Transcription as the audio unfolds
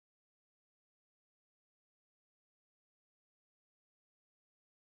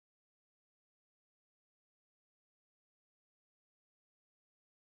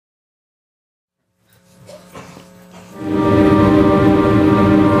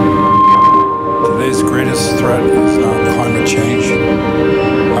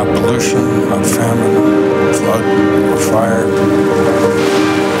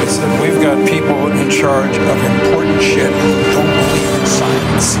people in charge of important shit who don't believe in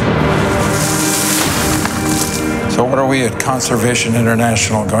science. So what are we at Conservation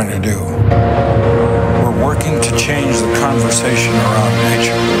International going to do? We're working to change the conversation around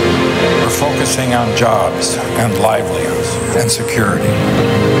nature. We're focusing on jobs and livelihoods and security.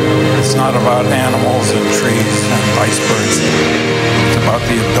 It's not about animals and trees and icebergs. It's about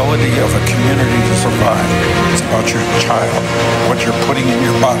the ability of a community to survive. It's about your child, what you're putting in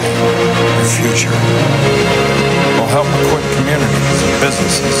your body, your future. We'll help equip communities and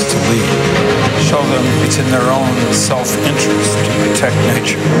businesses to lead. Show them it's in their own self-interest to protect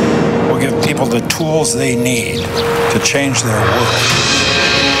nature. We'll give people the tools they need to change their world.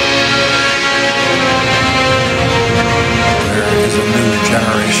 There is a new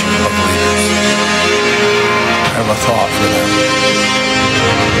generation of leaders. I have a thought for them.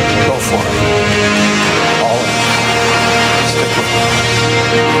 Go for it. All of it. Stick with it.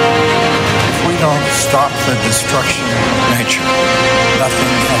 If we don't stop the destruction of nature,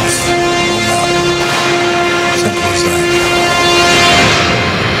 nothing else will matter. Simple as that.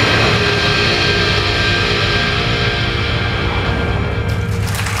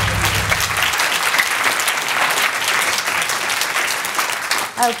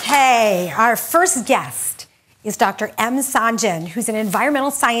 Okay, our first guest is Dr. M. Sanjayan, who's an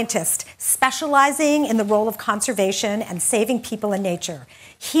environmental scientist specializing in the role of conservation and saving people and nature.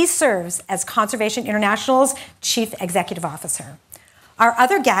 He serves as Conservation International's Chief Executive Officer. Our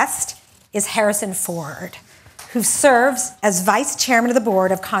other guest is Harrison Ford, who serves as Vice Chairman of the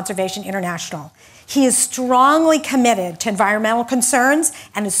Board of Conservation International. He is strongly committed to environmental concerns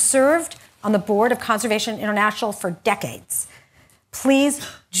and has served on the board of Conservation International for decades. Please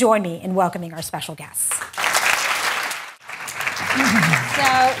join me in welcoming our special guests.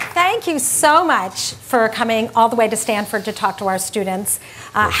 So thank you so much for coming all the way to Stanford to talk to our students.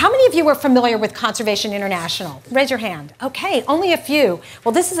 How many of you are familiar with Conservation International? Raise your hand. Okay, only a few.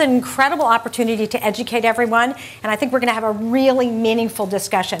 Well, this is an incredible opportunity to educate everyone, and I think we're going to have a really meaningful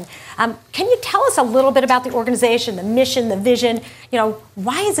discussion. Can you tell us a little bit about the organization, the mission, the vision? You know,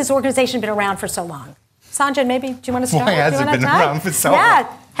 why has this organization been around for so long? Sanjay, maybe, do you want to start? Why has it been around for so long?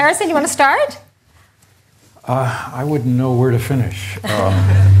 Yeah, Harrison, you want to start? I wouldn't know where to finish.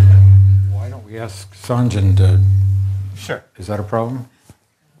 Why don't we ask Sanjayan to... Sure. Is that a problem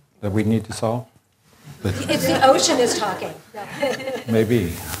that we need to solve? If the ocean is talking.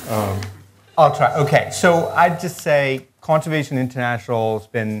 Maybe. I'll try. Okay, so I'd just say Conservation International has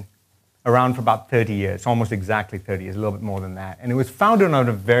been around for about 30 years, almost exactly 30 years, a little bit more than that. And it was founded on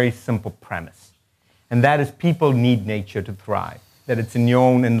a very simple premise. And that is people need nature to thrive. That it's in your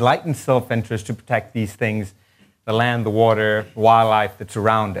own enlightened self-interest to protect these things, the land, the water, wildlife that's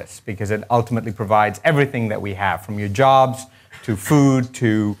around us, because it ultimately provides everything that we have, from your jobs, to food,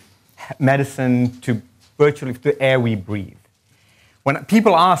 to medicine, to virtually the air we breathe. When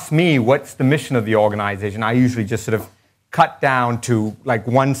people ask me what's the mission of the organization, I usually just sort of cut down to like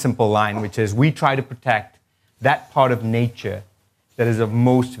one simple line, which is we try to protect that part of nature that is of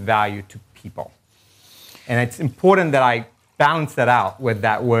most value to people. And it's important that I balance that out with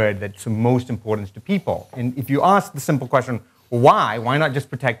that word that's of most importance to people. And if you ask the simple question, why not just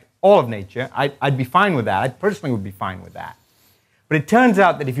protect all of nature, I'd be fine with that. I personally would be fine with that. But it turns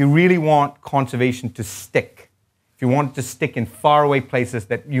out that if you really want conservation to stick, if you want it to stick in faraway places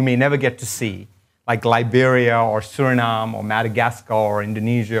that you may never get to see, like Liberia or Suriname or Madagascar or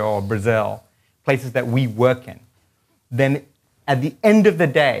Indonesia or Brazil, places that we work in, then at the end of the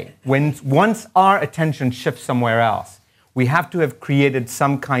day, once our attention shifts somewhere else, we have to have created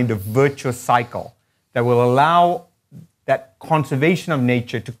some kind of virtuous cycle that will allow that conservation of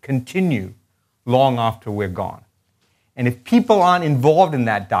nature to continue long after we're gone. And if people aren't involved in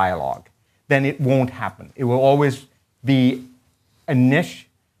that dialogue, then it won't happen. It will always be a niche.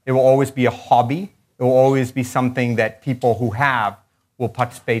 It will always be a hobby. It will always be something that people who have will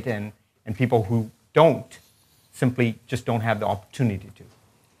participate in, and people who don't simply just don't have the opportunity to.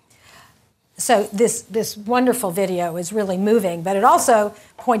 So this wonderful video is really moving, but it also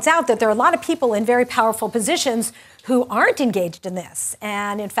points out that there are a lot of people in very powerful positions who aren't engaged in this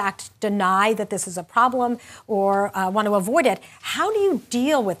and, in fact, deny that this is a problem or want to avoid it. How do you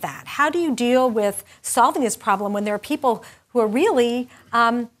deal with that? How do you deal with solving this problem when there are people who are really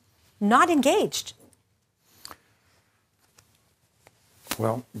not engaged?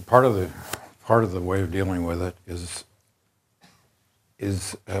 Well, part of the way of dealing with it is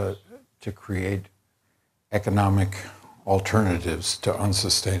to create economic alternatives to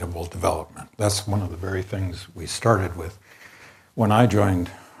unsustainable development. That's one of the very things we started with. When I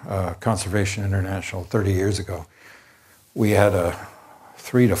joined Conservation International 30 years ago, we had a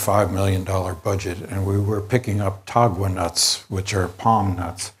 $3 to $5 million budget, and we were picking up tagua nuts, which are palm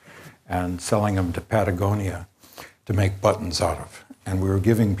nuts, and selling them to Patagonia to make buttons out of. And we were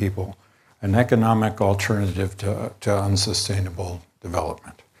giving people an economic alternative to unsustainable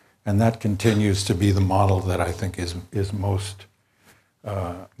development. And that continues to be the model that I think is most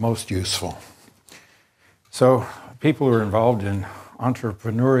useful. So people who are involved in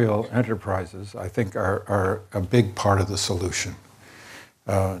entrepreneurial enterprises, I think, are a big part of the solution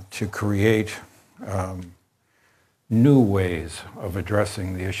to create new ways of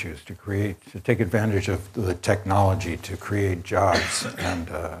addressing the issues, to take advantage of the technology to create jobs and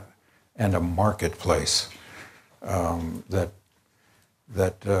a marketplace that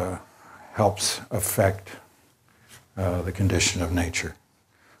helps affect the condition of nature.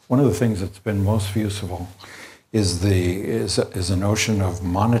 One of the things that's been most useful is a notion of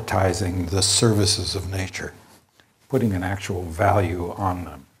monetizing the services of nature, putting an actual value on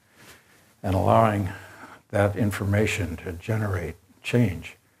them, and allowing that information to generate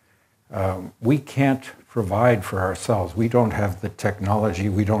change. We can't provide for ourselves. We don't have the technology,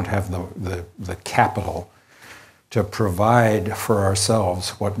 we don't have the capital to provide for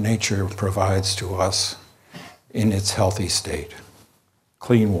ourselves what nature provides to us in its healthy state.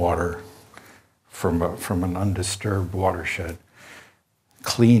 Clean water from an undisturbed watershed,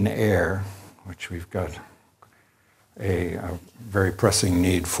 clean air, which we've got a very pressing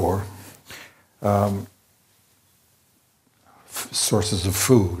need for, sources of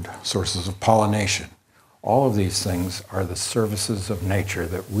food, sources of pollination. All of these things are the services of nature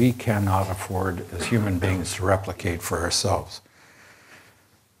that we cannot afford as human beings to replicate for ourselves.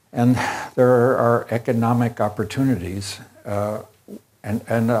 And there are economic opportunities,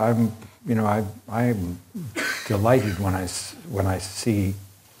 and I'm delighted when I see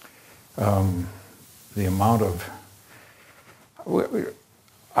the amount of.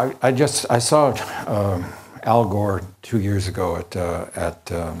 I saw Al Gore 2 years ago at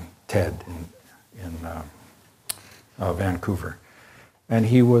TED in Vancouver, and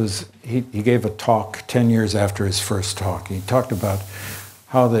he gave a talk 10 years after his first talk. He talked about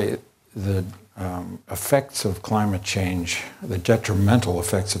how the effects of climate change, the detrimental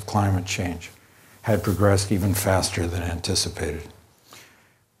effects of climate change, had progressed even faster than anticipated.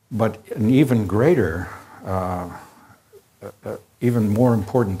 But an even greater, even more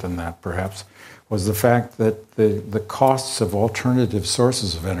important than that perhaps, was the fact that the costs of alternative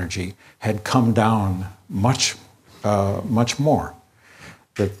sources of energy had come down much more.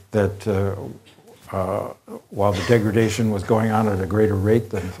 While the degradation was going on at a greater rate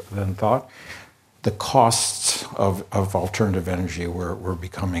than thought, the costs of alternative energy were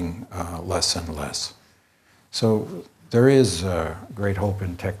becoming less and less. So there is great hope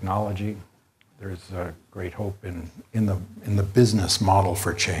in technology. There's great hope in the business model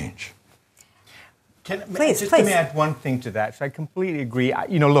for change. Please. Let me add one thing to that. So I completely agree.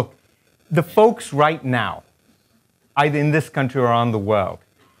 Look, the folks right now, either in this country or around the world,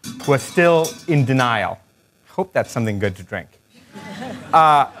 who are still in denial, hope that's something good to drink,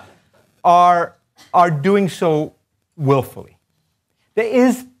 are doing so willfully. There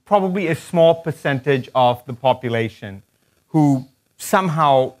is probably a small percentage of the population who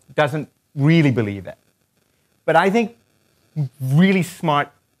somehow doesn't really believe it. But I think really smart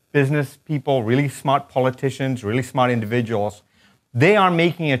business people, really smart politicians, really smart individuals, they are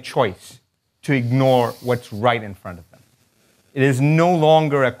making a choice to ignore what's right in front of them. It is no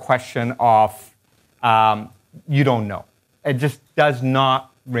longer a question of you don't know. It just does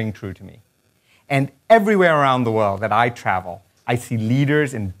not ring true to me. And everywhere around the world that I travel, I see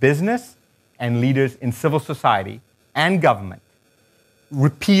leaders in business and leaders in civil society and government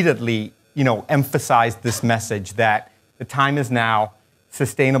repeatedly, emphasize this message that the time is now.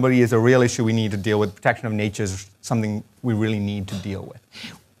 Sustainability is a real issue we need to deal with. Protection of nature is something we really need to deal with.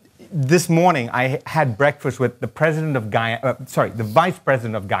 This morning, I had breakfast with the president of the vice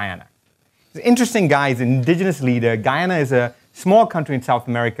president of Guyana. He's an interesting guy. He's an indigenous leader. Guyana is a small country in South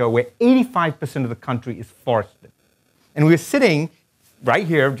America where 85% of the country is forested. And we were sitting right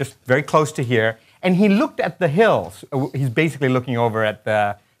here, just very close to here, and he looked at the hills. He's basically looking over at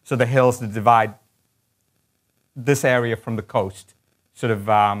the hills that divide this area from the coast. Sort of,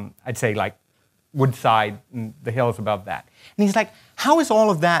 I'd say like Woodside and the hills above that. And he's like, how is all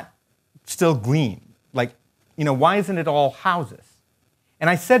of that still green? Like, why isn't it all houses? And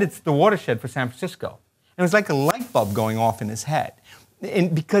I said it's the watershed for San Francisco. And it was like a light bulb going off in his head.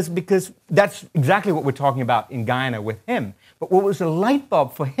 And because that's exactly what we're talking about in Guyana with him. But what was a light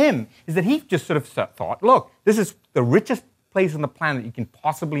bulb for him is that he just sort of thought, look, this is the richest place on the planet you can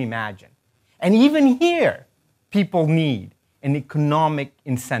possibly imagine. And even here, people need an economic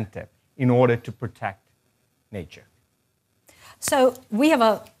incentive in order to protect nature. So we have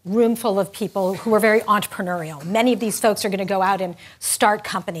a room full of people who are very entrepreneurial. Many of these folks are going to go out and start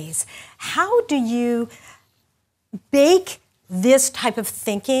companies. How do you bake this type of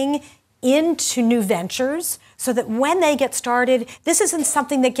thinking into new ventures so that when they get started, this isn't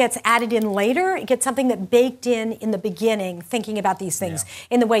something that gets added in later, it gets something that baked in the beginning, thinking about these things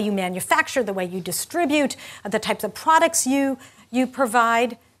in the way you manufacture, the way you distribute, the types of products you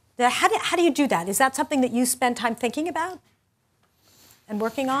provide. How do you do that? Is that something that you spend time thinking about and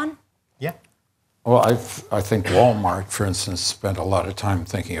working on? Yeah. Well, I think Walmart, for instance, spent a lot of time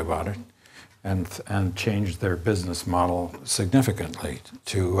thinking about it and changed their business model significantly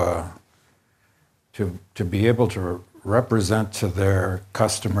to be able to represent to their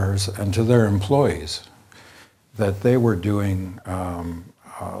customers and to their employees that they were doing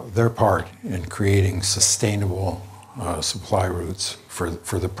their part in creating sustainable supply routes for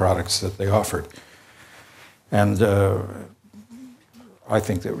the products that they offered. And I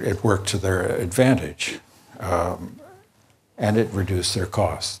think that it worked to their advantage, and it reduced their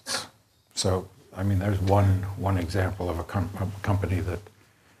costs. So, I mean, there's one example of a company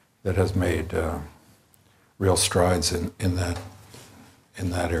that has made real strides in that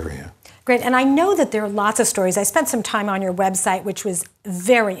area. Great, and I know that there are lots of stories. I spent some time on your website, which was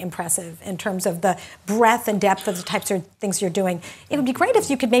very impressive in terms of the breadth and depth of the types of things you're doing. It would be great if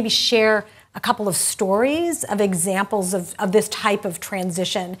you could maybe share a couple of stories of examples of this type of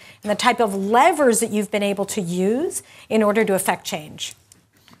transition and the type of levers that you've been able to use in order to affect change.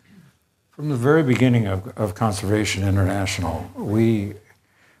 From the very beginning of Conservation International, we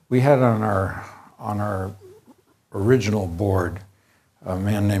had on our original board a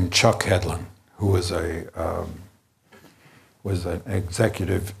man named Chuck Hedlund, who was an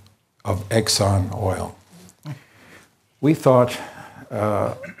executive of Exxon Oil. We thought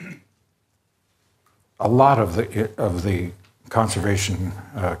a lot of the conservation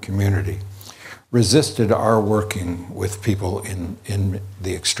community resisted our working with people in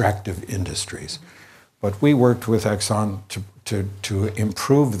the extractive industries, but we worked with Exxon to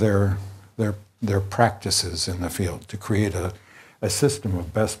improve their practices in the field, to create a system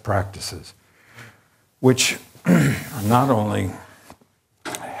of best practices, which not only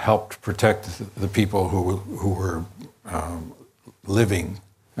helped protect the people who were living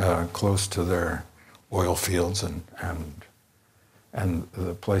close to their oil fields and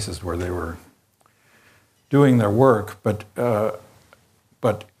the places where they were doing their work, but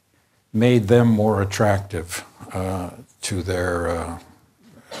made them more attractive to their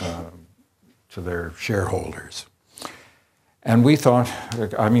shareholders. And we thought,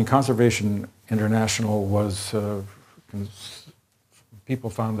 I mean, Conservation International was, people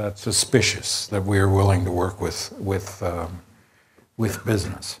found that suspicious that we were willing to work with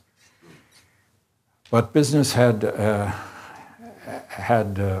business. But business had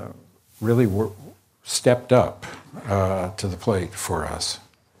really stepped up to the plate for us.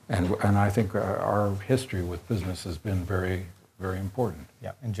 And I think our history with business has been very, very important.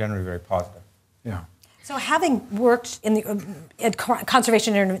 Yeah, and generally very positive. Yeah. So having worked at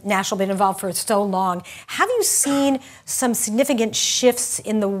Conservation International, been involved for so long, have you seen some significant shifts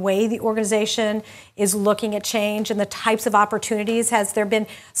in the way the organization is looking at change and the types of opportunities? Has there been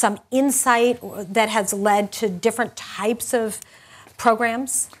some insight that has led to different types of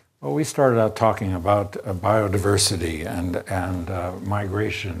programs? Well, we started out talking about biodiversity and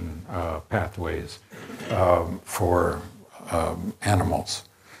migration pathways for animals.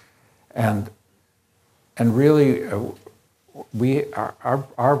 And really,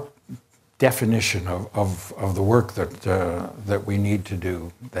 our definition of the work that we need to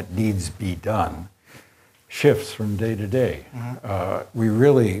do, that needs to be done, shifts from day to day. Mm-hmm. We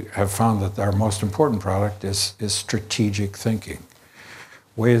really have found that our most important product is strategic thinking,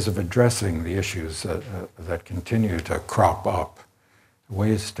 ways of addressing the issues that continue to crop up,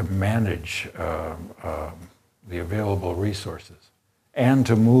 ways to manage the available resources, and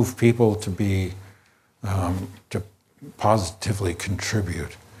to move people to be to positively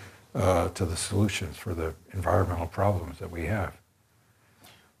contribute to the solutions for the environmental problems that we have.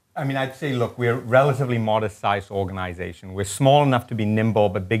 I mean, I'd say, look, we're a relatively modest-sized organization. We're small enough to be nimble,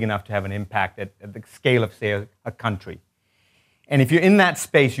 but big enough to have an impact at the scale of, say, a country. And if you're in that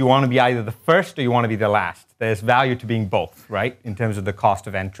space, you want to be either the first or you want to be the last. There's value to being both, right, in terms of the cost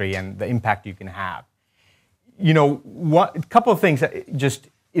of entry and the impact you can have. You know, a couple of things just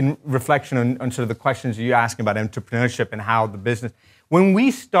in reflection on sort of the questions you're asking about entrepreneurship and how the business. When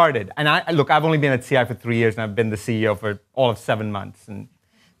we started, and look, I've only been at CI for 3 years, and I've been the CEO for all of 7 months, and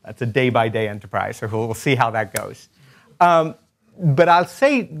that's a day-by-day enterprise, so we'll see how that goes. But I'll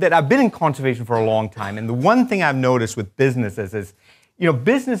say that I've been in conservation for a long time, and the one thing I've noticed with businesses is,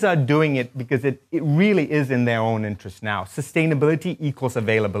 businesses are doing it because it really is in their own interest now. Sustainability equals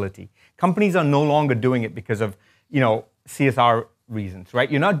availability. Companies are no longer doing it because of, CSR reasons, right?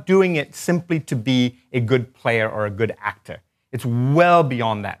 You're not doing it simply to be a good player or a good actor. It's well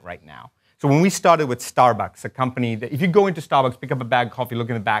beyond that right now. So when we started with Starbucks, a company that if you go into Starbucks, pick up a bag of coffee, look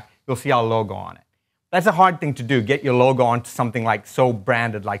in the back, you'll see our logo on it. That's a hard thing to do, get your logo onto something like so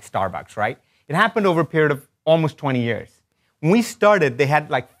branded like Starbucks, right? It happened over a period of almost 20 years. When we started, they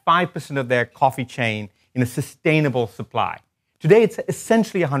had like 5% of their coffee chain in a sustainable supply. Today, it's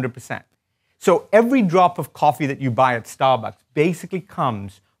essentially 100%. So every drop of coffee that you buy at Starbucks basically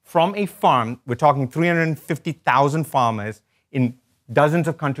comes from a farm. We're talking 350,000 farmers in dozens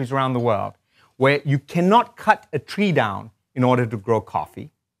of countries around the world, where you cannot cut a tree down in order to grow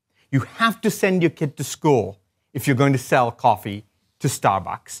coffee. You have to send your kid to school if you're going to sell coffee to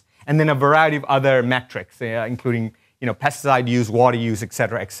Starbucks. And then a variety of other metrics, including pesticide use, water use, et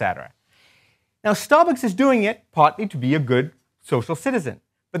cetera, et cetera. Now, Starbucks is doing it partly to be a good social citizen,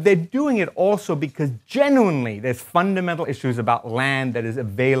 but they're doing it also because genuinely there's fundamental issues about land that is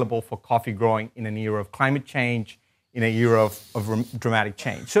available for coffee growing in an era of climate change, in an era of dramatic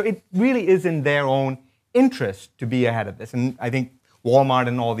change. So it really is in their own interest to be ahead of this. And I think Walmart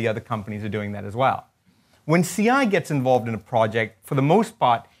and all the other companies are doing that as well. When CI gets involved in a project, for the most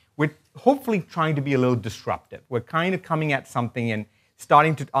part, we're hopefully trying to be a little disruptive. We're kind of coming at something and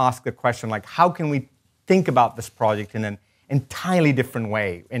starting to ask the question, like, how can we think about this project in an entirely different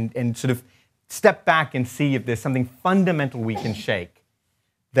way and sort of step back and see if there's something fundamental we can shake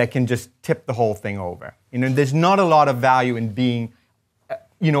that can just tip the whole thing over. There's not a lot of value in being,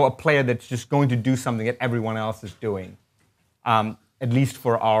 a player that's just going to do something that everyone else is doing, at least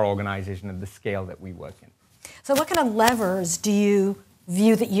for our organization at the scale that we work in. So what kind of levers do you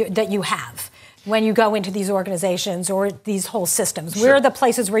view that you have when you go into these organizations or these whole systems? Sure. Where are the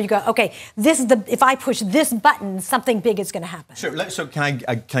places where you go, okay, if I push this button, something big is going to happen? Sure. So can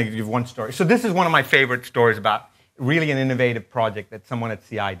I give you one story? So this is one of my favorite stories about really an innovative project that someone at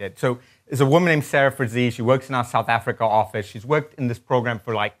CI did. So there's a woman named Sarah Frazee. She works in our South Africa office. She's worked in this program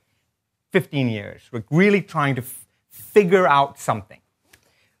for like 15 years. We're really trying to figure out something.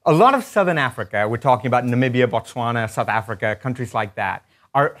 A lot of Southern Africa, we're talking about Namibia, Botswana, South Africa, countries like that,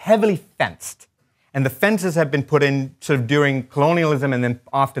 are heavily fenced. And the fences have been put in sort of during colonialism and then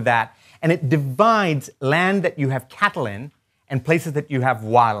after that. And it divides land that you have cattle in and places that you have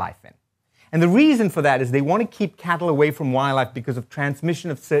wildlife in. And the reason for that is they want to keep cattle away from wildlife because of transmission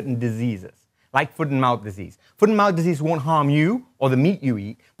of certain diseases, like foot and mouth disease. Foot and mouth disease won't harm you or the meat you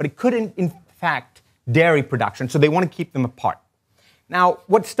eat, but it could in fact dairy production, so they want to keep them apart. Now,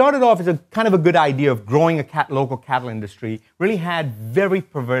 what started off as a kind of a good idea of growing a local cattle industry really had very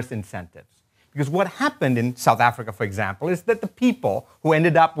perverse incentives. Because what happened in South Africa, for example, is that the people who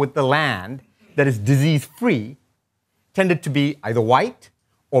ended up with the land that is disease-free tended to be either white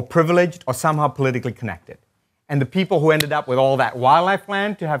or privileged or somehow politically connected. And the people who ended up with all that wildlife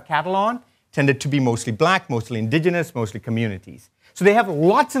land to have cattle on tended to be mostly black, mostly indigenous, mostly communities. So they have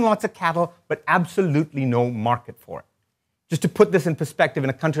lots and lots of cattle, but absolutely no market for it. Just to put this in perspective, in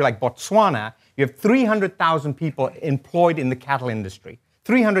a country like Botswana, you have 300,000 people employed in the cattle industry.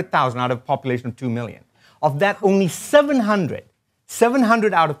 300,000 out of a population of 2 million. Of that, only 700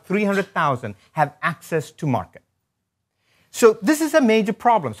 out of 300,000 have access to market. So this is a major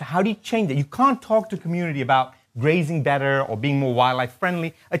problem. So how do you change it? You can't talk to the community about grazing better or being more wildlife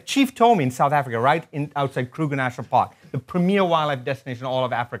friendly. A chief told me in South Africa, right outside Kruger National Park, the premier wildlife destination in all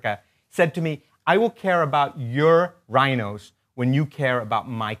of Africa, said to me, I will care about your rhinos when you care about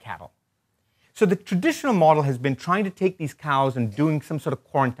my cattle. So the traditional model has been trying to take these cows and doing some sort of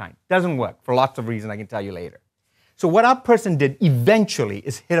quarantine. Doesn't work for lots of reasons I can tell you later. So what our person did eventually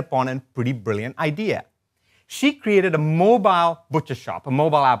is hit upon a pretty brilliant idea. She created a mobile butcher shop, a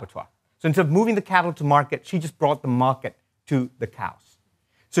mobile abattoir. So instead of moving the cattle to market, she just brought the market to the cows.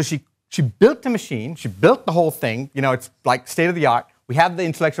 So she built the machine, she built the whole thing, it's like state of the art. We have the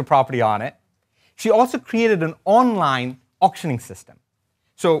intellectual property on it. She also created an online auctioning system.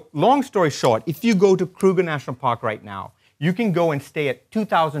 So long story short, if you go to Kruger National Park right now, you can go and stay at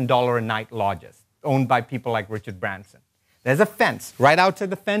 $2,000 a night lodges owned by people like Richard Branson. There's a fence. Right outside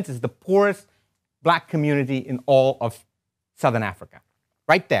the fence is the poorest black community in all of Southern Africa.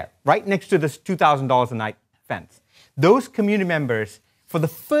 Right there, right next to this $2,000 a night fence. Those community members, for the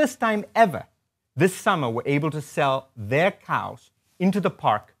first time ever, this summer were able to sell their cows into the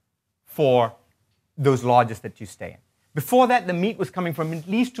park for those lodges that you stay in. Before that, the meat was coming from at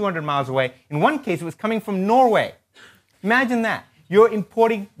least 200 miles away. In one case, it was coming from Norway. Imagine that. You're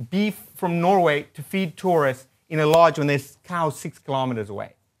importing beef from Norway to feed tourists in a lodge when there's cows 6 kilometers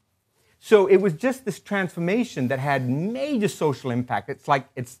away. So it was just this transformation that had major social impact.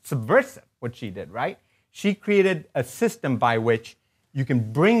 It's subversive what she did, right? She created a system by which you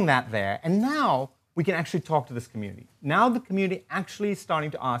can bring that there, and now we can actually talk to this community. Now the community actually is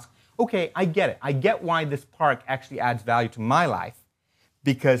starting to ask, okay, I get it. I get why this park actually adds value to my life,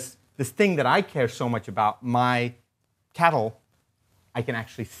 because this thing that I care so much about, my cattle, I can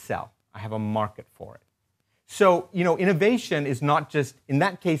actually sell. I have a market for it. So, innovation is not just, in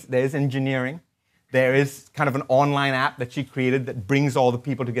that case, there's engineering. There is kind of an online app that she created that brings all the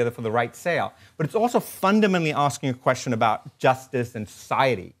people together for the right sale. But it's also fundamentally asking a question about justice and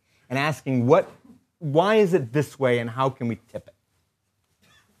society and asking why is it this way and how can we tip it?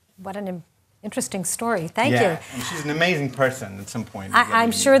 What an interesting story. Thank you. And she's an amazing person at some point.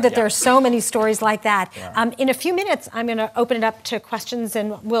 I'm sure that there are so many stories like that. Yeah. In a few minutes, I'm going to open it up to questions,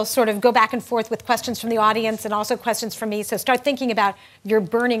 and we'll sort of go back and forth with questions from the audience and also questions from me. So start thinking about your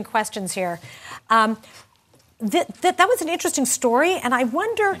burning questions here. That was an interesting story, and I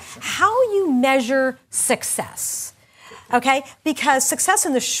wonder how you measure success. Okay, because success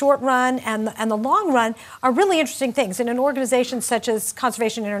in the short run and the long run are really interesting things. In an organization such as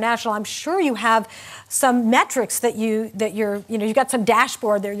Conservation International, I'm sure you have some metrics that you've got some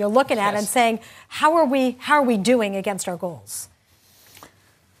dashboard there you're looking at and saying, how are we doing against our goals?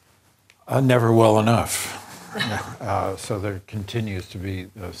 Never well enough. So there continues to be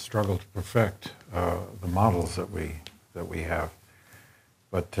a struggle to perfect the models that we have,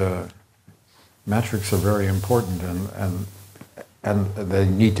 but. Metrics are very important, and they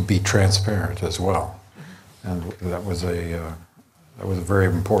need to be transparent as well. And that was a very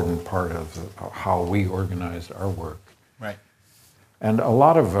important part of how we organized our work. Right. And a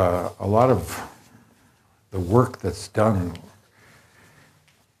lot of the work that's done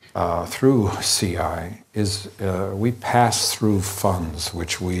through CI is we pass through funds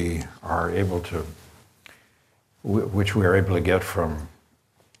which we are able to get from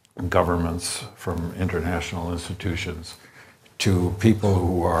governments, from international institutions, to people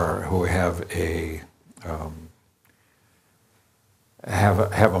who have a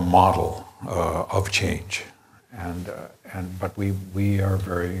model of change, but we are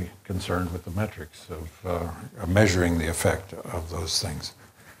very concerned with the metrics of measuring the effect of those things,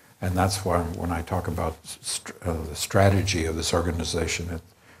 and that's why when I talk about the strategy of this organization,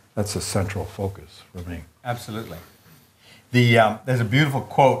 that's a central focus for me. Absolutely. There's a beautiful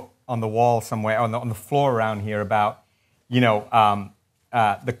quote on the wall somewhere, on the floor around here about,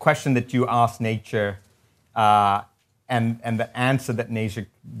 the question that you ask nature and the answer that nature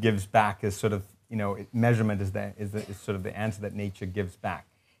gives back is sort of, measurement is sort of the answer that nature gives back.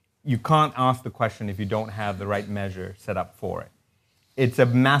 You can't ask the question if you don't have the right measure set up for it. It's a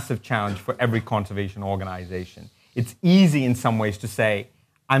massive challenge for every conservation organization. It's easy in some ways to say,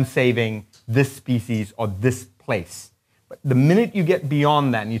 I'm saving this species or this place. But the minute you get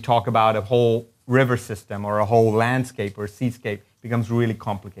beyond that and you talk about a whole river system or a whole landscape or a seascape, it becomes really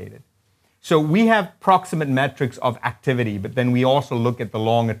complicated. So we have proximate metrics of activity, but then we also look at the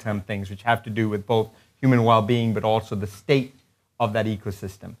longer term things which have to do with both human well-being but also the state of that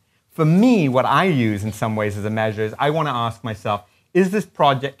ecosystem. For me, what I use in some ways as a measure is I want to ask myself, can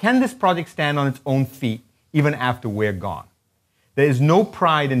this project stand on its own feet even after we're gone? There is no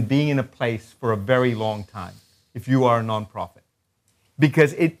pride in being in a place for a very long time if you are a nonprofit.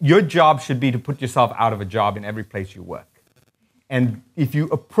 Because your job should be to put yourself out of a job in every place you work. And if you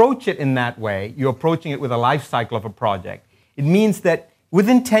approach it in that way, you're approaching it with a life cycle of a project. It means that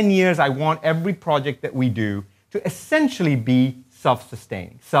within 10 years, I want every project that we do to essentially be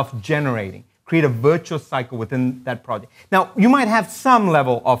self-sustaining, self-generating, create a virtuous cycle within that project. Now, you might have some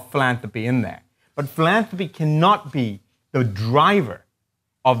level of philanthropy in there, but philanthropy cannot be the driver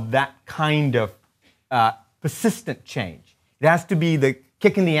of that kind of persistent change. It has to be the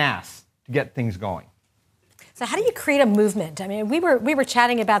kick in the ass to get things going. So how do you create a movement? I mean, we were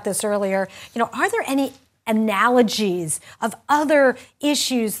chatting about this earlier. Are there any analogies of other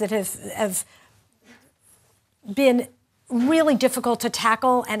issues that have been really difficult to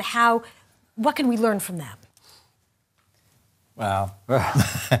tackle, and what can we learn from them? Well,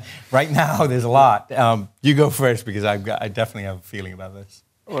 right now there's a lot. You go first because I definitely have a feeling about this.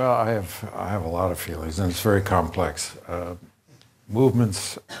 Well, I have a lot of feelings, and it's very complex.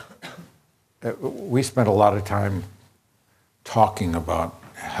 Movements. We spent a lot of time talking about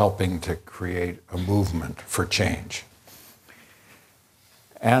helping to create a movement for change,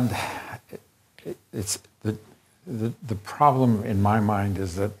 and it's the problem in my mind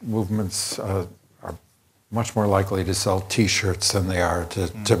is that movements are much more likely to sell T-shirts than they are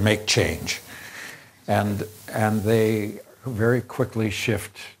to make change. And they very quickly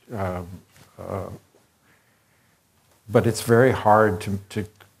shift, but it's very hard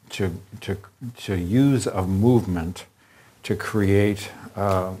to use a movement to create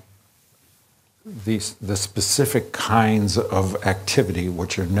the specific kinds of activity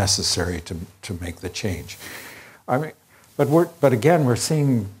which are necessary to make the change. I mean, but again, we're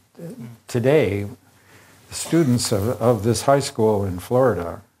seeing today the students of this high school in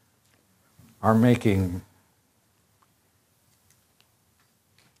Florida are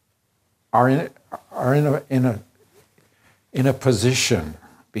in a position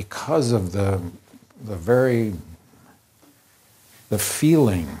because of the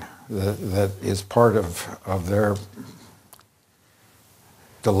feeling that is part of their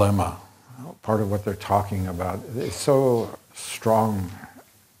dilemma, part of what they're talking about. It's so strong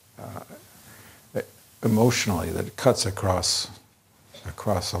emotionally that it cuts across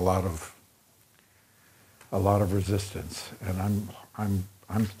a lot of resistance. And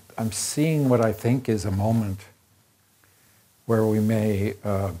I'm seeing what I think is a moment where we may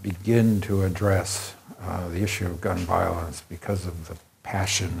begin to address the issue of gun violence because of the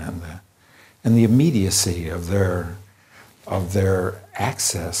passion and the immediacy of their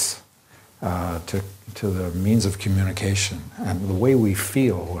access to the means of communication and the way we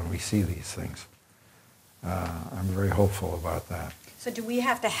feel when we see these things. I'm very hopeful about that. So do we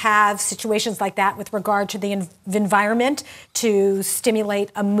have to have situations like that with regard to the environment to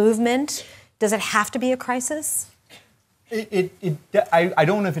stimulate a movement? Does it have to be a crisis? I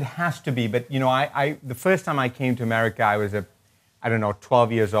don't know if it has to be, but the first time I came to America, I was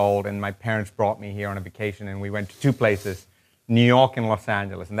 12 years old, and my parents brought me here on a vacation, and we went to two places, New York and Los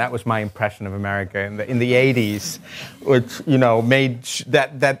Angeles, and that was my impression of America in the 80s, which made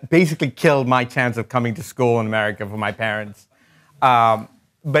that basically killed my chance of coming to school in America for my parents.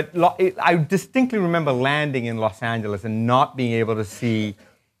 But I distinctly remember landing in Los Angeles and not being able to see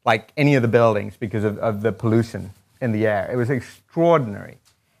like any of the buildings because of the pollution in the air. It was extraordinary.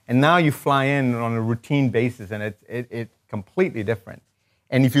 And now you fly in on a routine basis, and it's completely different.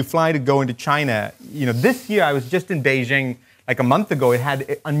 And if you fly to go into China, this year I was just in Beijing like a month ago. It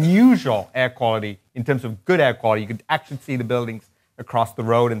had unusual air quality in terms of good air quality. You could actually see the buildings across the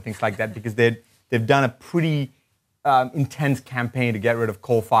road and things like that because they've done a pretty intense campaign to get rid of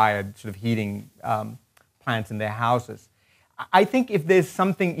coal-fired sort of heating plants in their houses. I think if there's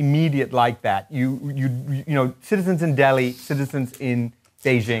something immediate like that, citizens in Delhi, citizens in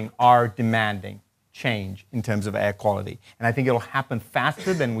Beijing are demanding change in terms of air quality. And I think it'll happen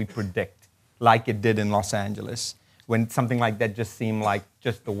faster than we predict, like it did in Los Angeles, when something like that just seemed like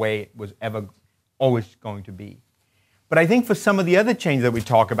just the way it was always going to be. But I think for some of the other change that we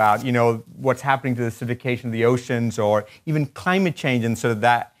talk about, what's happening to the acidification of the oceans or even climate change and sort of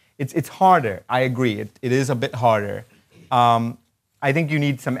that, it's harder. I agree. It is a bit harder. I think you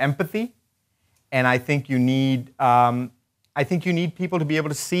need some empathy, and I think you need people to be able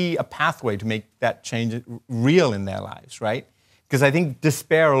to see a pathway to make that change real in their lives, right? Because I think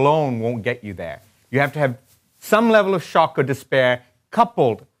despair alone won't get you there. You have to have some level of shock or despair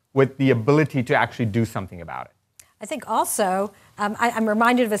coupled with the ability to actually do something about it. I think also, I'm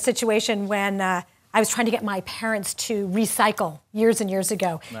reminded of a situation when I was trying to get my parents to recycle years and years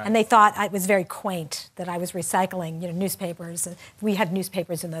ago, right. And they thought it was very quaint that I was recycling, newspapers. We had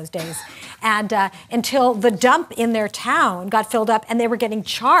newspapers in those days, and until the dump in their town got filled up, and they were getting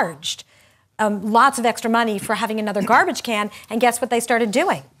charged lots of extra money for having another garbage can. And guess what they started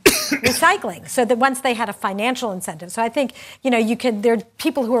doing? Recycling. So that once they had a financial incentive. So I think there are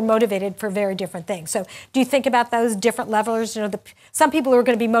people who are motivated for very different things. So do you think about those different levels? Some people are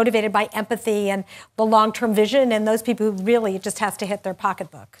going to be motivated by empathy and the long-term vision, and those people who really just has to hit their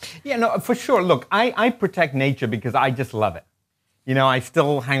pocketbook. Yeah, no, for sure. Look, I protect nature because I just love it. I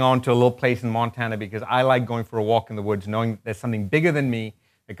still hang on to a little place in Montana because I like going for a walk in the woods, knowing that there's something bigger than me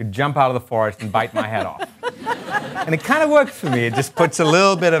that could jump out of the forest and bite my head off. And it kind of works for me. It just puts a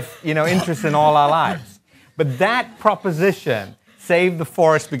little bit of interest in all our lives. But that proposition, save the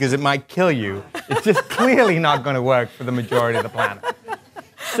forest because it might kill you, it's just clearly not going to work for the majority of the planet.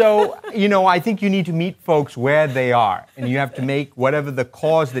 So, I think you need to meet folks where they are, and you have to make whatever the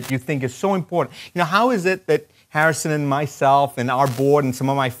cause that you think is so important. How is it that Harrison and myself and our board and some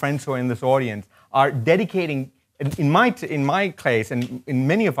of my friends who are in this audience are dedicating, in my case and in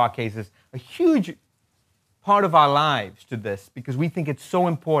many of our cases, a huge part of our lives to this because we think it's so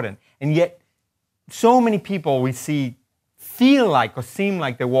important. And yet, so many people we see feel like or seem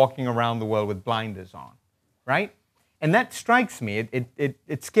like they're walking around the world with blinders on, right? And that strikes me,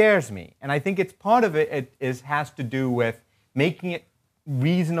 it scares me. And I think it's part of it has to do with making it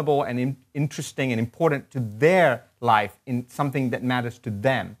reasonable and interesting and important to their life in something that matters to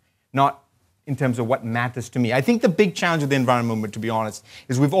them, not in terms of what matters to me. I think the big challenge of the environment movement, to be honest,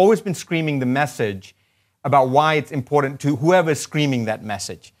 is we've always been screaming the message about why it's important to whoever is screaming that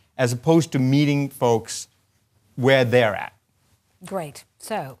message, as opposed to meeting folks where they're at. Great.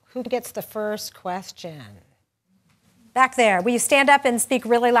 So, who gets the first question? Back there. Will you stand up and speak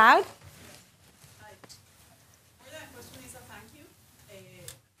really loud? Hi. For that question is a thank you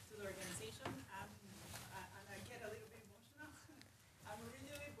to the organization. And I get a little bit emotional. I'm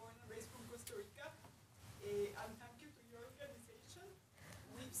originally born and raised from Costa Rica. And thank you to your organization.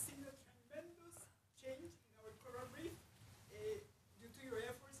 We've seen a tremendous change in our coral reef due to your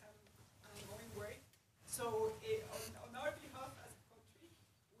efforts and ongoing work. So on our behalf as a country,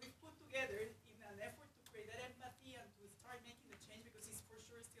 we've put together in an effort to create that empathy and to start making the change, because it's for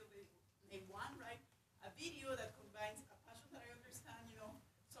sure still the main one, right? A video that combines a passion that I understand,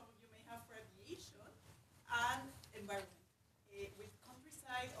 some of you may have for aviation and environment. With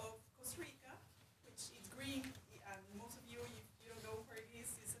countryside of Costa Rica, which is green, and most of you, if you don't know where it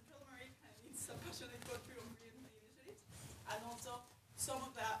is Central America, and it's a passionate country on green initiatives. And also some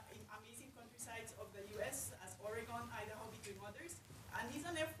of the amazing countrysides of the US, as Oregon, Idaho, between others. And it's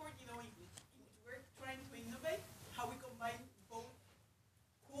an effort, in which we're trying to innovate how we combine both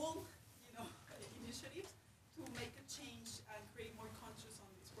cool, initiatives to make a change and create more conscious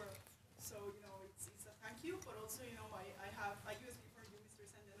on this world. So, it's a thank you, but also, I have a USB for you, Mr.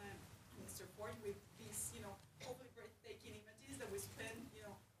 Sanjayan and Mr. Ford, with these, hopefully breathtaking images that we spend,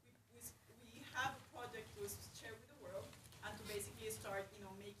 we have a project to share with the world and to basically start,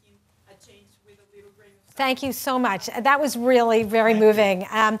 making a change with a little grain of salt. Thank you so much. That was really very moving.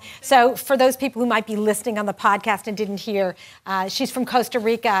 So for those people who might be listening on the podcast and didn't hear, she's from Costa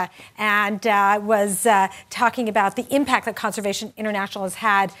Rica and was talking about the impact that Conservation International has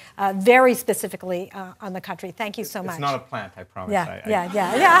had very specifically on the country. Thank you so much. It's not a plant, I promise.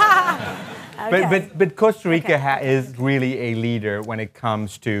 Yeah. Okay. But Costa Rica is really a leader when it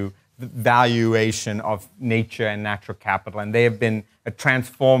comes to the valuation of nature and natural capital, and they have been a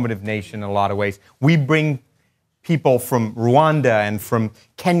transformative nation in a lot of ways. We bring people from Rwanda and from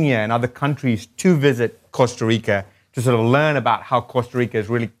Kenya and other countries to visit Costa Rica to sort of learn about how Costa Rica has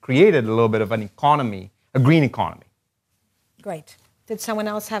really created a little bit of an economy, a green economy. Great. Did someone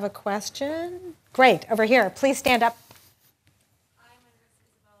else have a question? Great. Over here. Please stand up. Hi, my name is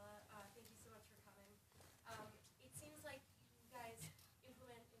Isabella. Thank you so much for coming. It seems like you guys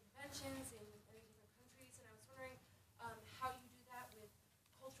implement interventions in many different countries, and I was wondering how you do that with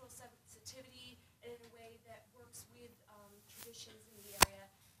cultural sensitivity and in a way that works with traditions in the area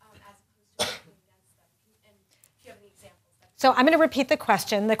as opposed to working against them. And if you have any examples. So I'm going to repeat the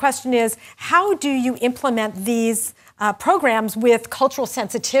question. The question is, how do you implement these programs with cultural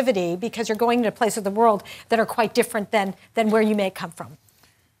sensitivity, because you're going to places of the world that are quite different than where you may come from?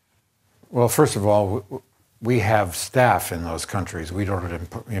 Well, first of all, we have staff in those countries. We don't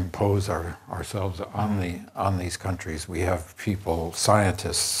impose ourselves on these countries. We have people,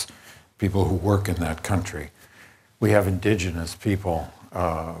 scientists, people who work in that country. We have indigenous people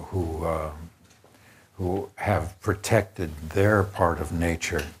who have protected their part of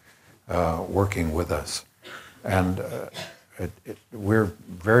nature working with us. And we're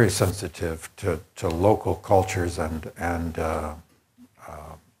very sensitive to local cultures and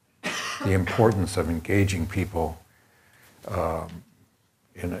the importance of engaging people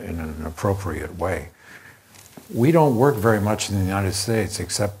in an appropriate way. We don't work very much in the United States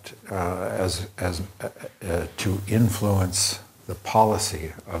except to influence the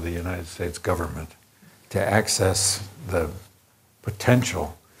policy of the United States government, to access the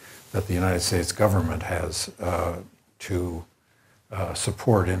potential that the United States government has to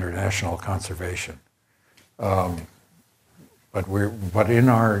support international conservation. But in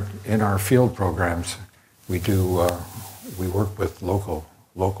our field programs, we work with local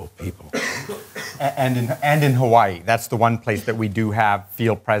people. And in Hawaii, that's the one place that we do have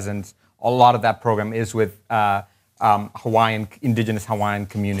field presence. A lot of that program is with indigenous Hawaiian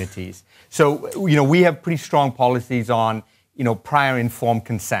communities. So we have pretty strong policies on prior informed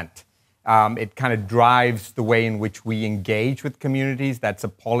consent. It kind of drives the way in which we engage with communities. That's a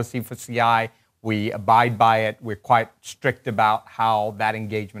policy for CI. We abide by it. We're quite strict about how that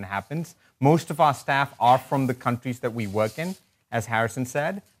engagement happens. Most of our staff are from the countries that we work in, as Harrison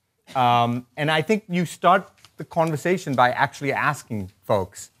said. And I think you start the conversation by actually asking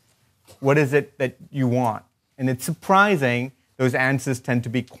folks, what is it that you want? And it's surprising those answers tend to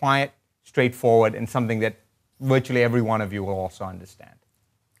be quiet, straightforward, and something that virtually every one of you will also understand.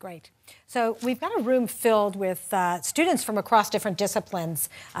 Great. So we've got a room filled with students from across different disciplines,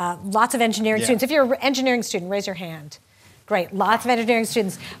 lots of engineering students. If you're an engineering student, raise your hand. Great, lots of engineering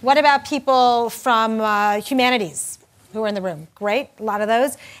students. What about people from humanities who are in the room? Great, a lot of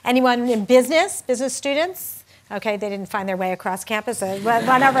those. Anyone in business students? Okay, they didn't find their way across campus, so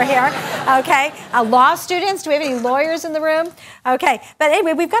one over here. Okay, law students, do we have any lawyers in the room? Okay, but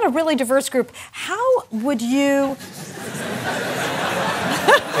anyway, we've got a really diverse group. How would you...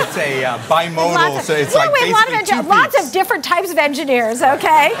 It's a bimodal, so it's like basically lots of different types of engineers,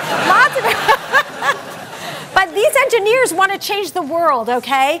 okay? Lots of... But these engineers want to change the world,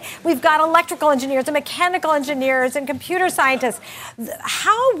 okay? We've got electrical engineers and mechanical engineers and computer scientists.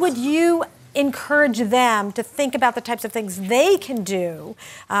 How would you encourage them to think about the types of things they can do?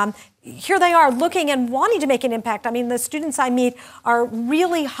 Here they are looking and wanting to make an impact. I mean, the students I meet are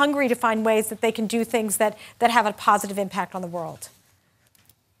really hungry to find ways that they can do things that have a positive impact on the world.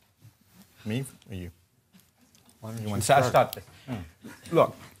 Me or you? Why don't you start this?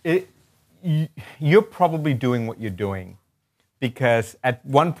 Look, you're probably doing what you're doing because at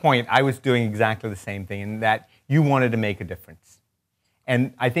one point I was doing exactly the same thing, in that you wanted to make a difference.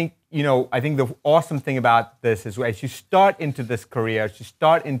 And I think, I think the awesome thing about this is as you start into this career, as you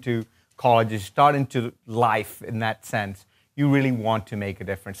start into college, as you start into life in that sense, you really want to make a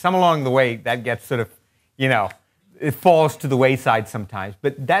difference. Some along the way, that gets sort of, it falls to the wayside sometimes,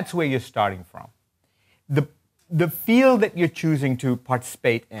 but that's where you're starting from. The field that you're choosing to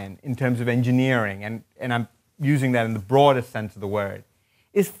participate in terms of engineering, and I'm using that in the broadest sense of the word,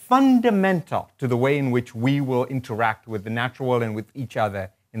 is fundamental to the way in which we will interact with the natural world and with each other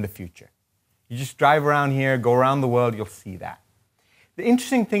in the future. You just drive around here, go around the world, you'll see that. The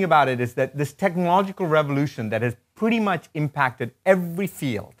interesting thing about it is that this technological revolution that has pretty much impacted every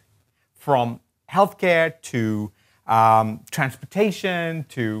field, from healthcare to transportation,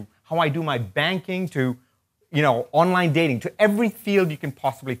 to how I do my banking, to online dating, to every field you can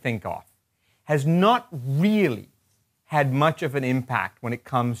possibly think of, has not really had much of an impact when it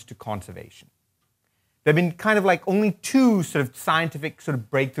comes to conservation. There have been kind of like only two sort of scientific sort of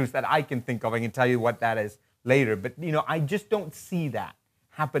breakthroughs that I can think of. I can tell you what that is later, but I just don't see that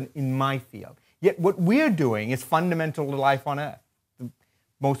happen in my field. Yet what we're doing is fundamental to life on Earth, the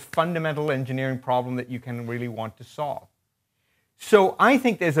most fundamental engineering problem that you can really want to solve. So I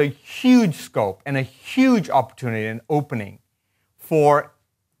think there's a huge scope and a huge opportunity and opening for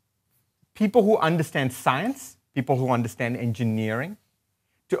people who understand science, people who understand engineering,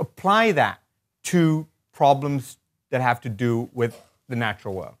 to apply that to problems that have to do with the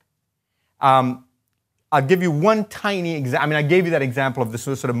natural world. I'll give you one tiny example. I mean, I gave you that example of this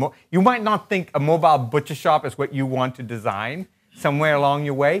sort of, you might not think a mobile butcher shop is what you want to design somewhere along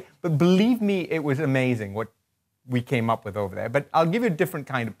your way, but believe me, it was amazing what we came up with over there. But I'll give you a different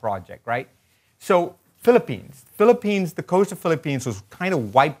kind of project, right? So Philippines, the coast of Philippines was kind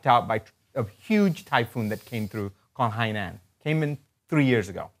of wiped out by a huge typhoon that came through called Hainan. Came in 3 years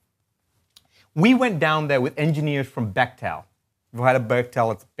ago. We went down there with engineers from Bechtel. We've had a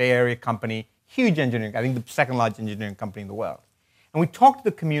Bechtel, it's a Bay Area company, huge engineering, I think the second largest engineering company in the world. And we talked to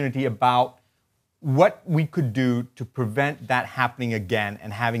the community about what we could do to prevent that happening again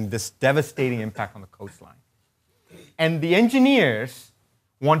and having this devastating impact on the coastline. And the engineers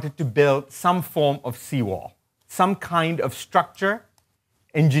wanted to build some form of seawall, some kind of structure,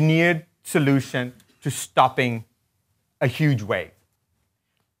 engineered solution to stopping a huge wave.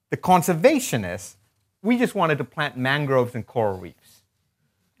 The conservationists, we just wanted to plant mangroves and coral reefs.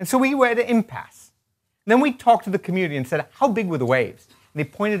 And so we were at an impasse. And then we talked to the community and said, how big were the waves? And they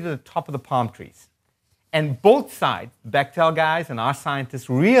pointed to the top of the palm trees. And both sides, the Bechtel guys and our scientists,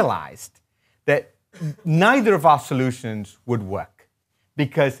 realized that neither of our solutions would work.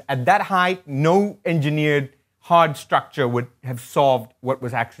 Because at that height, no engineered hard structure would have solved what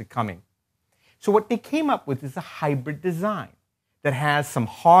was actually coming. So what they came up with is a hybrid design that has some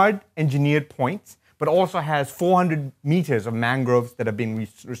hard engineered points, but also has 400 meters of mangroves that have been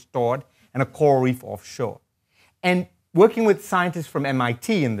restored and a coral reef offshore. And working with scientists from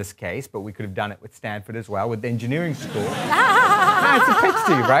MIT in this case, but we could have done it with Stanford as well, with the engineering school. It's a pitch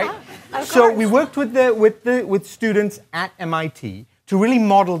to you, right? So we worked with students at MIT to really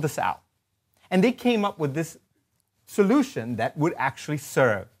model this out. And they came up with this solution that would actually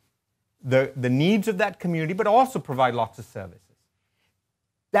serve the needs of that community, but also provide lots of services.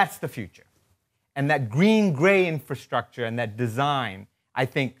 That's the future. And that green-gray infrastructure and that design, I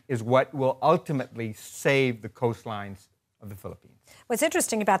think, is what will ultimately save the coastlines of the Philippines. What's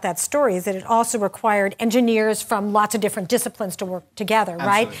interesting about that story is that it also required engineers from lots of different disciplines to work together,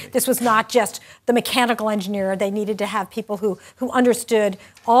 right? Absolutely. This was not just the mechanical engineer. They needed to have people who understood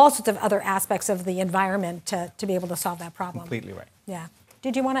all sorts of other aspects of the environment to be able to solve that problem. Completely right. Yeah.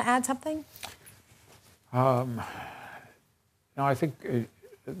 Did you want to add something? No, I think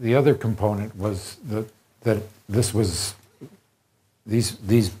the other component was that this was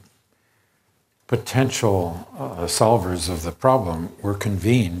these potential solvers of the problem were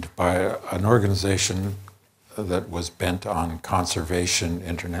convened by an organization that was bent on conservation.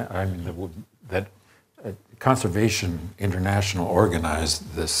 Conservation International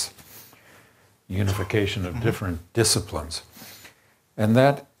organized this unification of different disciplines, and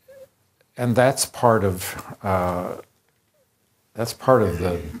that's part of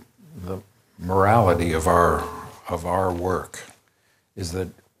the morality of our work, is that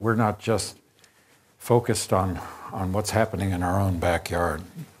we're not just focused on what's happening in our own backyard,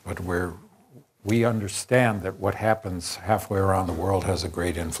 but we understand that what happens halfway around the world has a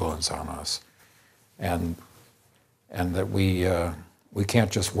great influence on us, and that we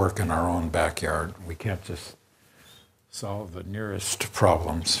can't just work in our own backyard. We can't just solve the nearest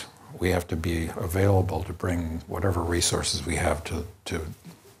problems. We have to be available to bring whatever resources we have to the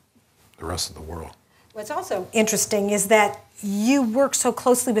rest of the world. What's also interesting is that you work so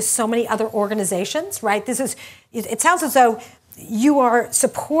closely with so many other organizations, right? It sounds as though you are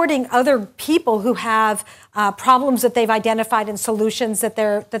supporting other people who have problems that they've identified and solutions that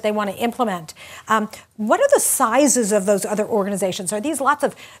they want to implement. What are the sizes of those other organizations? Are these lots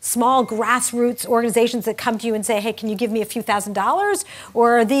of small grassroots organizations that come to you and say, "Hey, can you give me a few $1,000s?"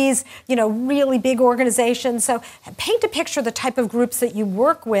 Or are these, really big organizations? So paint a picture of the type of groups that you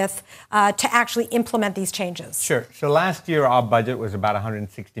work with to actually implement these changes. Sure. So last year our budget was about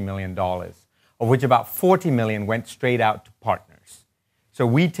 $160 million, of which about $40 million went straight out to partners. So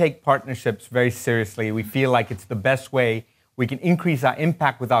we take partnerships very seriously. We feel like it's the best way we can increase our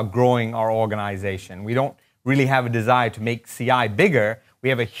impact without growing our organization. We don't really have a desire to make CI bigger. We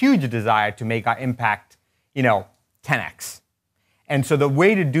have a huge desire to make our impact, 10x. And so the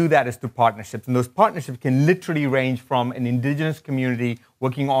way to do that is through partnerships. And those partnerships can literally range from an indigenous community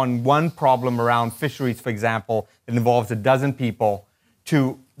working on one problem around fisheries, for example, that involves a dozen people,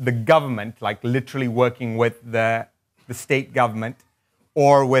 to the government, like literally working with the state government,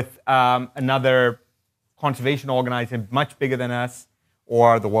 or with another conservation organization much bigger than us,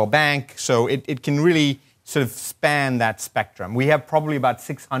 or the World Bank. So it can really sort of span that spectrum. We have probably about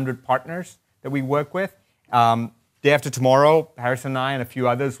 600 partners that we work with. Day after tomorrow, Harrison and I and a few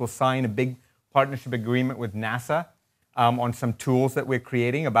others will sign a big partnership agreement with NASA on some tools that we're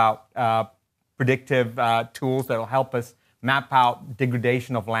creating about predictive tools that will help us map out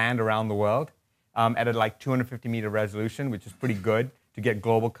degradation of land around the world at a 250-meter resolution, which is pretty good to get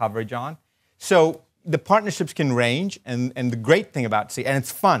global coverage on. So the partnerships can range, and the great thing about and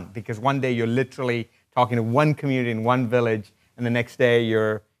it's fun, because one day you're literally talking to one community in one village, and the next day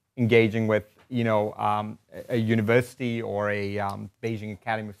you're engaging with a university or a Beijing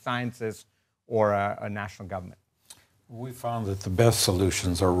Academy of Sciences or a national government. We found that the best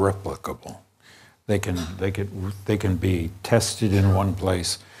solutions are replicable. They can be tested in one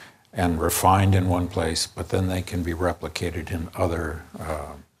place and refined in one place, but then they can be replicated in other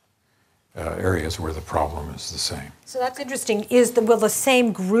areas where the problem is the same. So that's interesting. Will the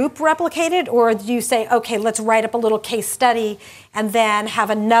same group replicate it, or do you say, okay, let's write up a little case study and then have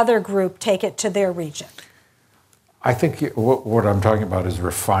another group take it to their region? I think what I'm talking about is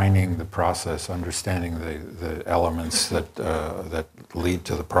refining the process, understanding the elements that lead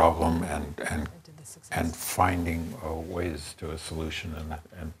to the problem, and finding ways to a solution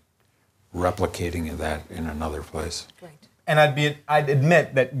and replicating that in another place. Right. And I'd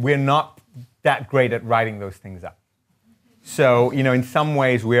admit that we're not that great at writing those things up. So, in some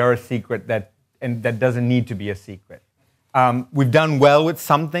ways we are a secret that doesn't need to be a secret. We've done well with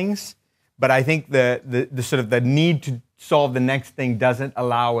some things, but I think the sort of the need to solve the next thing doesn't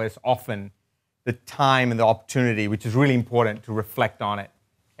allow us often the time and the opportunity, which is really important, to reflect on it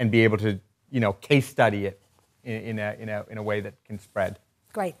and be able to, case study it in a way that can spread.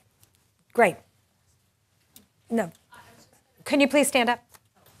 Great. No. Can you please stand up?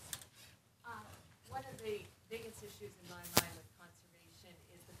 One of the biggest issues in my mind with conservation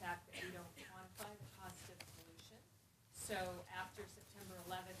is the fact that we don't quantify the cost of pollution. So after September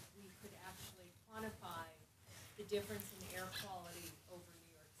 11th, we could actually quantify the difference in air quality over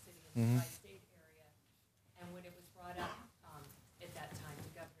New York City and the tri-state area. And when it was brought up at that time to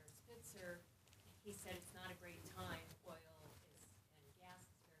Governor Spitzer, he said it's not a great time. Oil and gas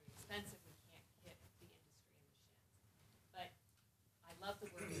is very expensive. We can't hit the industry and the shins.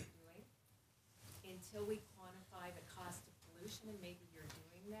 you're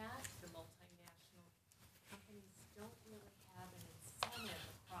doing that, the multinational companies don't really have an incentive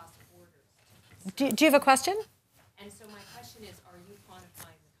across borders. Do you have a question? And so my question is, are you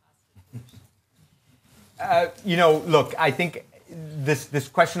quantifying the cost of pollution? Look, I think this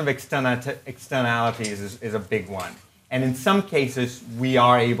question of externalities is a big one. And in some cases, we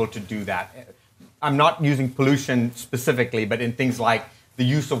are able to do that. I'm not using pollution specifically, but in things like the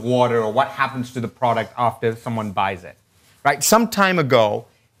use of water or what happens to the product after someone buys it. Right? Some time ago,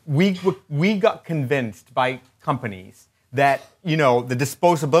 we got convinced by companies that the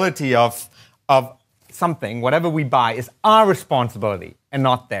disposability of something, whatever we buy, is our responsibility and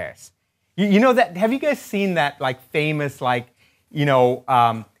not theirs. You know that? Have you guys seen that famous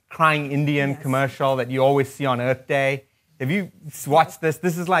crying Indian commercial that you always see on Earth Day? Have you watched this?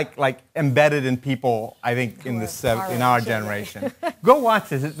 This is like embedded in people, I think, in our generation. Go watch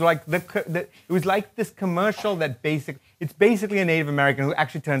this. It's like it was like this commercial that it's basically a Native American who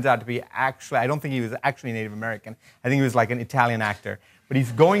actually turns out to be I don't think he was actually Native American. I think he was like an Italian actor. But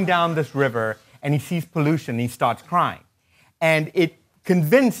he's going down this river and he sees pollution and he starts crying. And it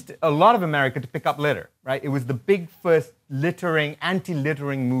convinced a lot of America to pick up litter, right? It was the big first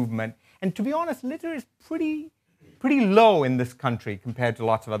anti-littering movement. And to be honest, litter is pretty low in this country compared to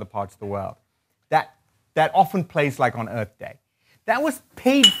lots of other parts of the world. That often plays like on Earth Day. That was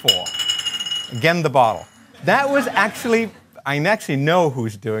paid for. Again, the bottle. That was actually, I actually know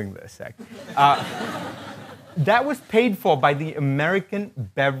who's doing this. That was paid for by the American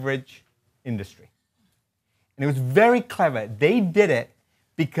beverage industry. And it was very clever. They did it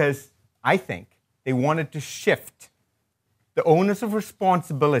because, I think, they wanted to shift the onus of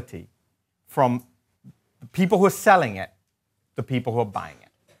responsibility from the people who are selling it to the people who are buying it.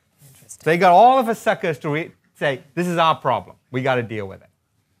 So they got all of us suckers to say, this is our problem. We got to deal with it.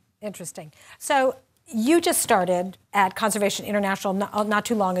 Interesting. So you just started at Conservation International not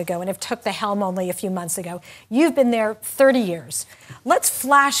too long ago and have took the helm only a few months ago. You've been there 30 years. Let's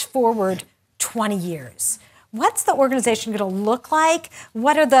flash forward 20 years. What's the organization going to look like?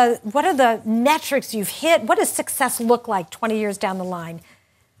 What are the metrics you've hit? What does success look like 20 years down the line?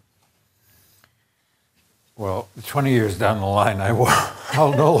 Well, 20 years down the line,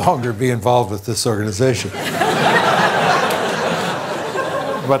 I'll no longer be involved with this organization.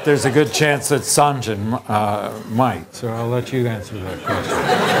 But there's a good chance that Sanjayan might, so I'll let you answer that question.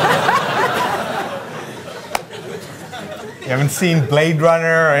 You haven't seen Blade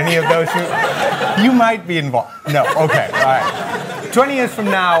Runner or any of those? You might be involved. No, okay, all right. 20 years from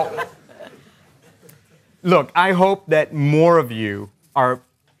now, look, I hope that more of you are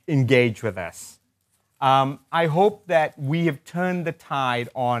engaged with us. I hope that we have turned the tide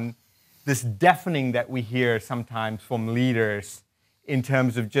on this deafening that we hear sometimes from leaders in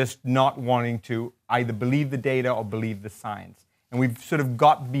terms of just not wanting to either believe the data or believe the science. And we've sort of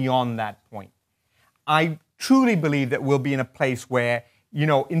got beyond that point. I truly believe that we'll be in a place where,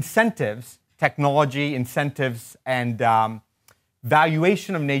 incentives, technology, incentives, and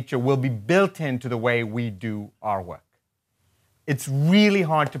valuation of nature will be built into the way we do our work. It's really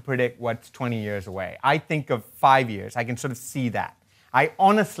hard to predict what's 20 years away. I think of 5 years. I can sort of see that. I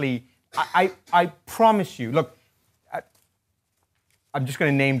honestly, I promise you, look, I'm just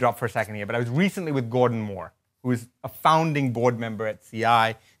going to name drop for a second here, but I was recently with Gordon Moore, who is a founding board member at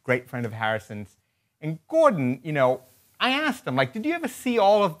CI, great friend of Harrison's. And Gordon, I asked him, did you ever see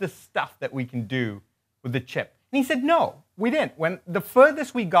all of this stuff that we can do with the chip? And he said, no, we didn't. When the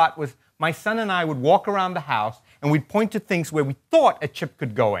furthest we got was my son and I would walk around the house and we'd point to things where we thought a chip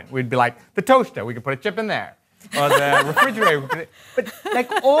could go in. We'd be like, the toaster, we could put a chip in there. Or the refrigerator.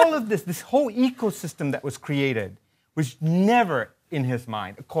 But all of this whole ecosystem that was created was never in his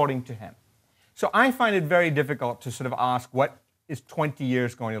mind, according to him. So I find it very difficult to sort of ask, what is 20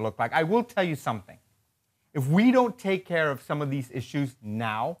 years going to look like? I will tell you something. If we don't take care of some of these issues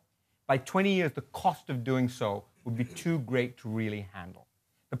now, by 20 years, the cost of doing so would be too great to really handle.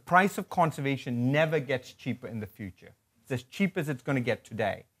 The price of conservation never gets cheaper in the future. It's as cheap as it's going to get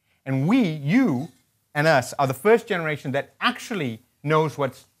today. And we, you and us, are the first generation that actually knows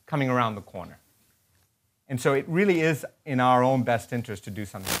what's coming around the corner. And so it really is in our own best interest to do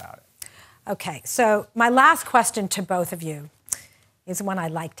something about it. Okay, so my last question to both of you is one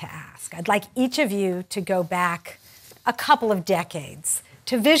I'd like to ask. I'd like each of you to go back a couple of decades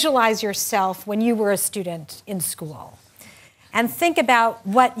to visualize yourself when you were a student in school and think about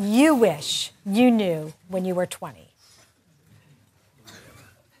what you wish you knew when you were 20.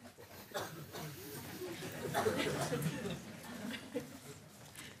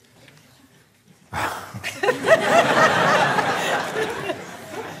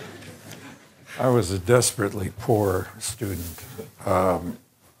 I was a desperately poor student.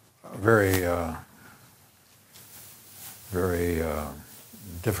 Very, very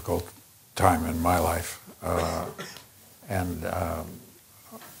difficult time in my life. And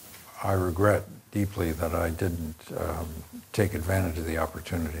I regret deeply that I didn't take advantage of the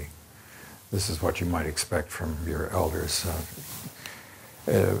opportunity. This is what you might expect from your elders.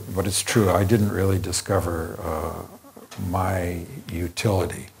 But it's true, I didn't really discover my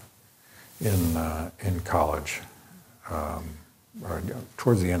utility in college.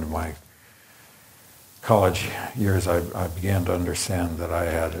 Towards the end of my college years, I began to understand that I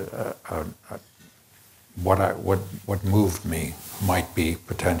had what moved me might be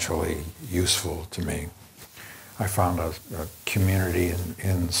potentially useful to me. I found a community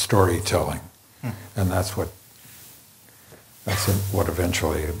in storytelling, and that's what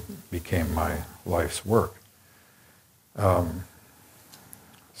eventually became my life's work.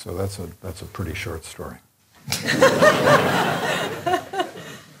 So that's a pretty short story.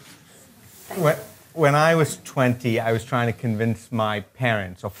 When I was 20, I was trying to convince my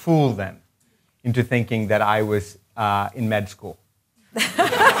parents, or fool them, into thinking that I was in med school.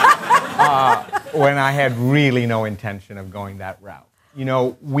 When I had really no intention of going that route. You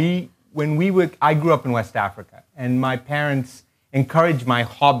know, I grew up in West Africa, and my parents encouraged my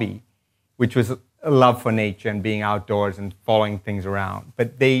hobby, which was a love for nature and being outdoors and following things around.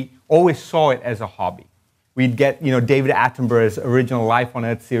 But they always saw it as a hobby. We'd get, you know, David Attenborough's original Life on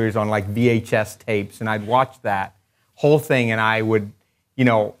Earth series on like VHS tapes, and I'd watch that whole thing, and I would, you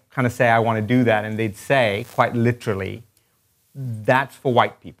know, kind of say, I want to do that, and they'd say, quite literally, that's for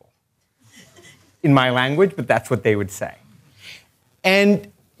white people. In my language, but that's what they would say.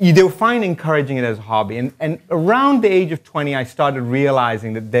 And they were fine encouraging it as a hobby. And around the age of 20, I started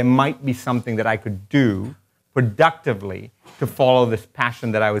realizing that there might be something that I could do productively to follow this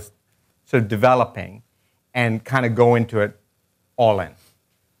passion that I was sort of developing and kind of go into it all in.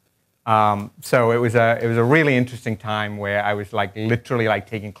 So it was a really interesting time where I was like literally like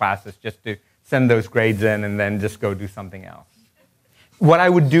taking classes just to send those grades in and then just go do something else. What I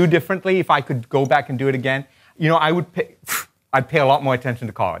would do differently if I could go back and do it again, you know, I'd pay a lot more attention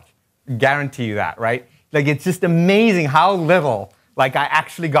to college. Guarantee you that, right? Like, it's just amazing how little, like, I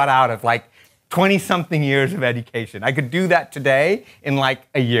actually got out of, like, 20-something years of education. I could do that today in, like,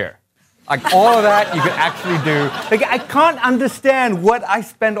 a year. Like, all of that you could actually do. Like, I can't understand what I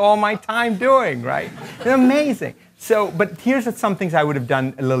spend all my time doing, right? It's amazing. So, but here's some things I would have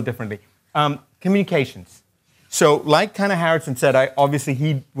done a little differently. Communications. So, like kind of Harrison said, obviously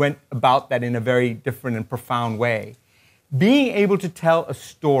he went about that in a very different and profound way. Being able to tell a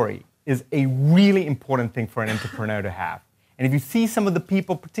story is a really important thing for an entrepreneur to have. And if you see some of the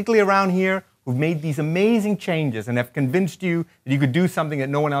people, particularly around here, who've made these amazing changes and have convinced you that you could do something that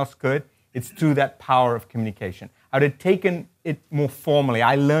no one else could, it's through that power of communication. I would have taken it more formally.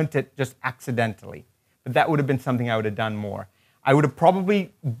 I learned it just accidentally. But that would have been something I would have done more. I would have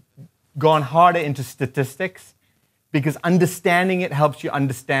probably gone harder into statistics, because understanding it helps you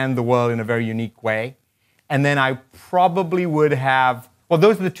understand the world in a very unique way. And then I probably would have, well,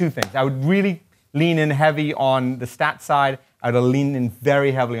 those are the two things. I would really lean in heavy on the stat side. I would lean in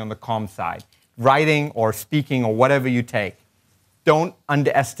very heavily on the comm side. Writing or speaking or whatever you take, don't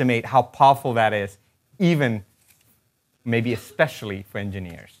underestimate how powerful that is, even, maybe especially for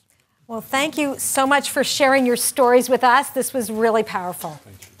engineers. Well, thank you so much for sharing your stories with us. This was really powerful.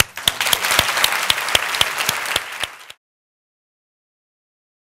 Thank you.